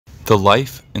The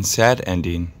life and sad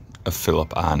ending of Philip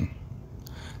Ahn.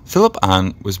 Philip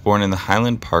Ahn was born in the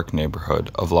Highland Park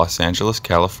neighborhood of Los Angeles,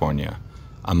 California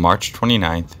on March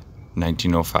 29,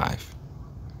 1905.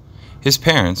 His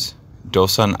parents,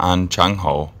 Do-sun Ahn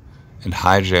Chang-ho and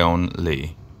Hae-jeon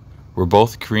Lee, were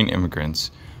both Korean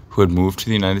immigrants who had moved to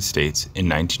the United States in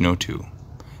 1902,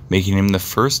 making him the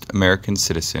first American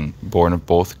citizen born of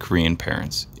both Korean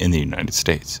parents in the United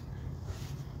States.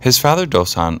 His father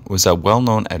Do-sun was a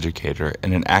well-known educator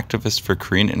and an activist for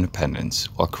Korean independence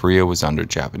while Korea was under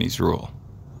Japanese rule.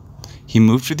 He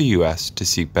moved to the U.S. to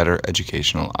seek better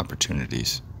educational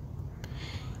opportunities.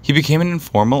 He became an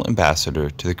informal ambassador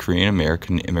to the Korean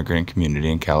American immigrant community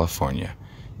in California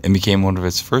and became one of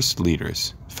its first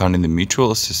leaders, founding the Mutual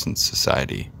Assistance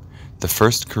Society, the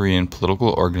first Korean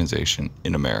political organization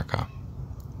in America.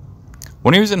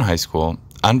 When he was in high school,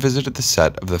 Ahn visited the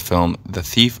set of the film The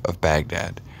Thief of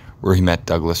Baghdad, where he met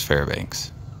Douglas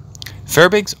Fairbanks.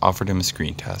 Fairbanks offered him a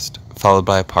screen test, followed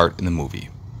by a part in the movie.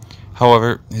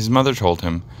 However, his mother told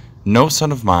him, "No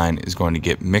son of mine is going to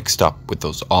get mixed up with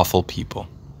those awful people."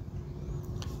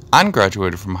 Ahn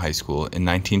graduated from high school in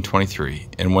 1923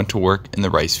 and went to work in the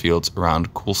rice fields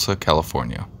around Kulsa,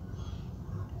 California.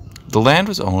 The land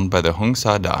was owned by the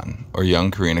Hungsa-dan, or Young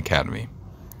Korean Academy,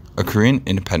 a Korean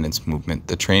independence movement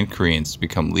that trained Koreans to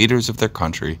become leaders of their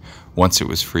country once it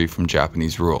was free from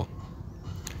Japanese rule.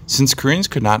 Since Koreans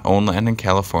could not own land in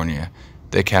California,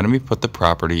 the academy put the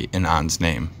property in Ahn's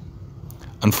name.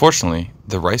 Unfortunately,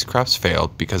 the rice crops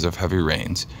failed because of heavy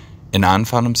rains, and Ahn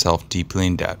found himself deeply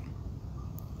in debt.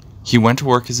 He went to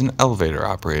work as an elevator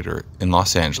operator in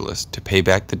Los Angeles to pay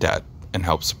back the debt and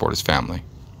help support his family.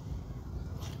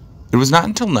 It was not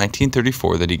until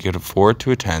 1934 that he could afford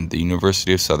to attend the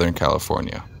University of Southern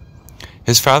California.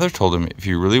 His father told him if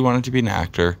he really wanted to be an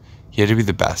actor, he had to be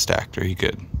the best actor he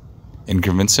could, and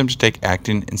convinced him to take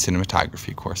acting and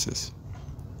cinematography courses.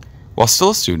 While still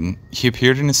a student, he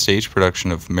appeared in a stage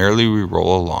production of Merrily We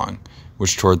Roll Along,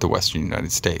 which toured the western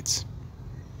United States.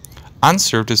 Ahn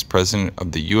served as president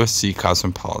of the USC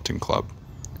Cosmopolitan Club,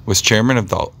 was chairman of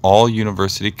the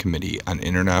All-University Committee on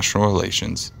International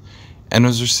Relations, and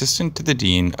was assistant to the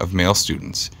dean of male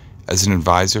students as an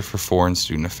advisor for foreign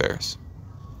student affairs.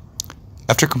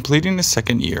 After completing his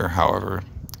second year, however,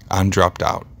 Ahn dropped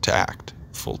out to act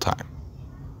full-time.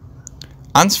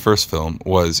 Ahn's first film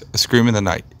was A Scream in the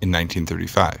Night in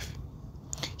 1935.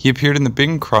 He appeared in the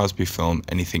Bing Crosby film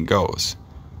Anything Goes,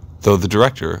 though the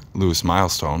director, Louis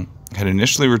Milestone, had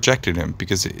initially rejected him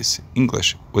because his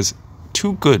English was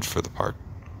too good for the part.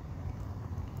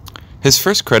 His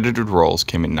first credited roles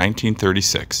came in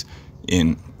 1936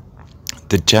 in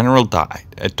The General Died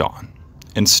at Dawn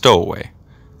and Stowaway,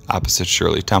 opposite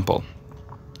Shirley Temple.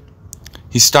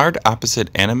 He starred opposite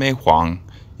Anna May Hwang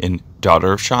in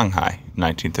Daughter of Shanghai,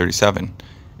 1937,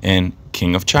 and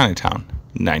King of Chinatown,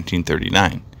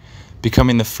 1939,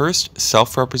 becoming the first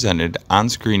self-represented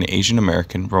on-screen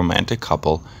Asian-American romantic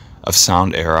couple of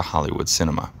Sound-era Hollywood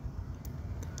cinema.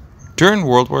 During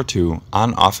World War II,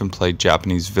 Ahn often played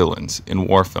Japanese villains in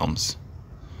war films.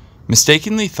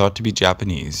 Mistakenly thought to be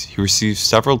Japanese, he received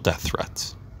several death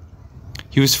threats.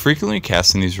 He was frequently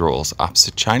cast in these roles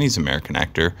opposite Chinese-American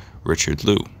actor Richard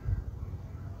Liu.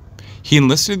 He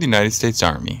enlisted in the United States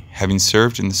Army, having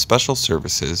served in the Special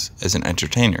Services as an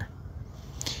entertainer.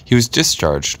 He was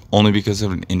discharged only because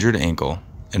of an injured ankle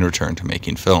and returned to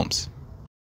making films.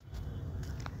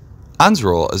 Ahn's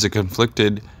role as a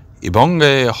conflicted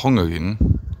Ibonge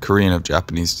Hongugin, Korean of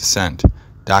Japanese descent,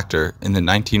 doctor in the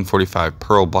 1945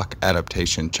 Pearl Buck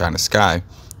adaptation China Sky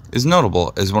is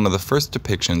notable as one of the first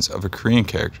depictions of a Korean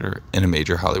character in a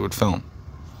major Hollywood film.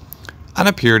 Ahn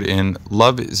appeared in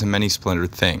Love is a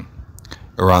Many-Splendored Thing,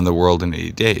 Around the World in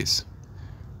 80 Days,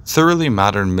 Thoroughly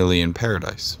Modern Millie in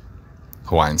Paradise,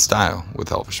 Hawaiian Style with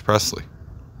Elvis Presley.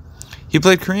 He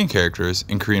played Korean characters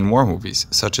in Korean war movies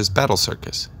such as Battle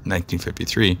Circus,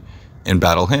 1953, and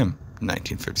Battle Hymn,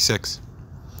 1956.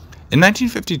 In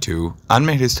 1952, Ahn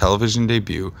made his television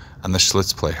debut on The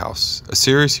Schlitz Playhouse, a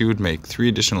series he would make 3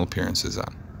 additional appearances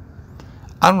on.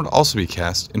 Ahn would also be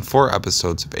cast in 4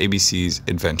 episodes of ABC's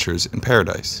Adventures in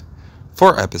Paradise,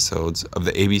 4 episodes of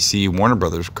the ABC Warner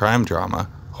Brothers crime drama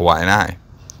Hawaiian Eye,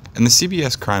 and the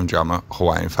CBS crime drama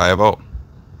Hawaiian Five-0.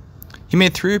 He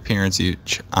made 3 appearances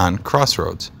each on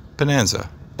Crossroads,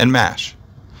 Bonanza, and MASH.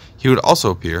 He would also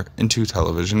appear in 2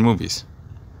 television movies.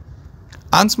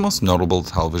 Ahn's most notable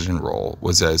television role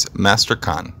was as Master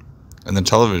Khan in the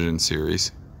television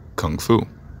series Kung Fu.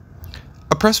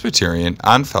 A Presbyterian,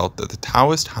 Ahn felt that the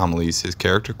Taoist homilies his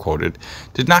character quoted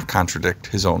did not contradict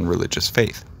his own religious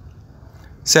faith.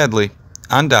 Sadly,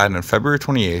 Ahn died on February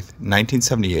 28,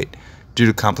 1978, due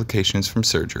to complications from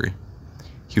surgery.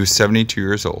 He was 72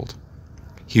 years old.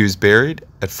 He was buried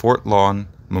at Fort Lawn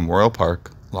Memorial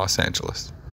Park, Los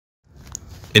Angeles.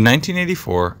 In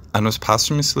 1984, Ahn was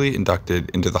posthumously inducted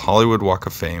into the Hollywood Walk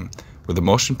of Fame with a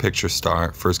Motion Picture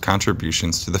Star for his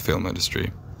contributions to the film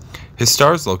industry. His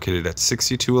star is located at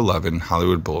 6211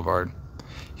 Hollywood Boulevard.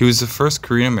 He was the first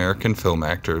Korean-American film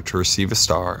actor to receive a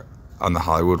star on the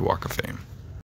Hollywood Walk of Fame.